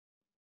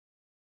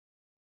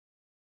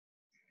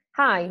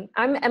Hi,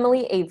 I'm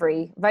Emily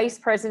Avery, Vice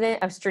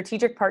President of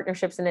Strategic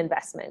Partnerships and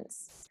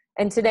Investments.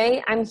 And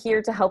today I'm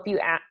here to help you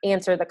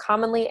answer the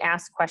commonly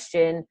asked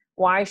question,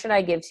 why should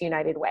I give to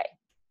United Way?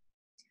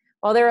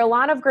 While there are a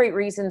lot of great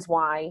reasons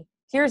why,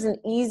 here's an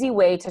easy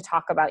way to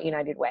talk about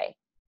United Way.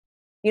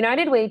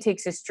 United Way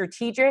takes a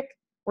strategic,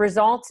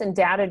 results and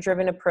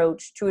data-driven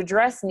approach to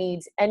address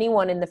needs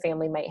anyone in the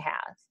family might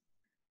have.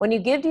 When you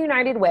give to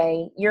United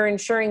Way, you're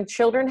ensuring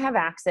children have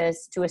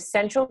access to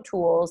essential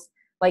tools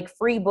like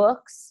free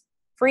books,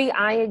 free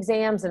eye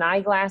exams and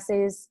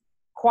eyeglasses,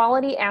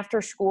 quality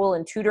after school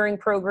and tutoring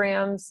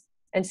programs,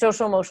 and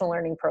social emotional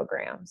learning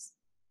programs.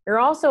 You're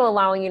also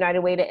allowing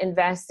United Way to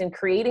invest in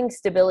creating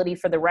stability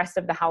for the rest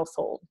of the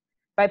household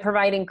by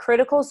providing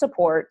critical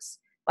supports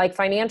like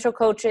financial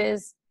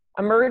coaches,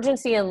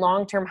 emergency and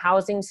long-term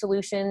housing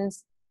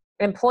solutions,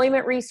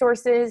 employment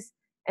resources,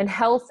 and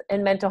health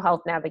and mental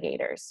health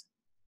navigators.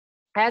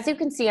 As you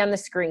can see on the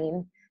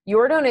screen,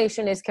 your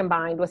donation is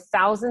combined with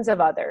thousands of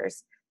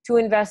others to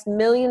invest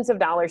millions of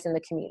dollars in the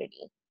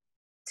community.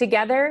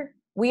 Together,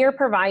 we are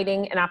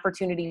providing an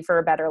opportunity for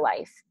a better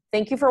life.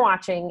 Thank you for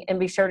watching, and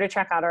be sure to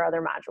check out our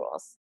other modules.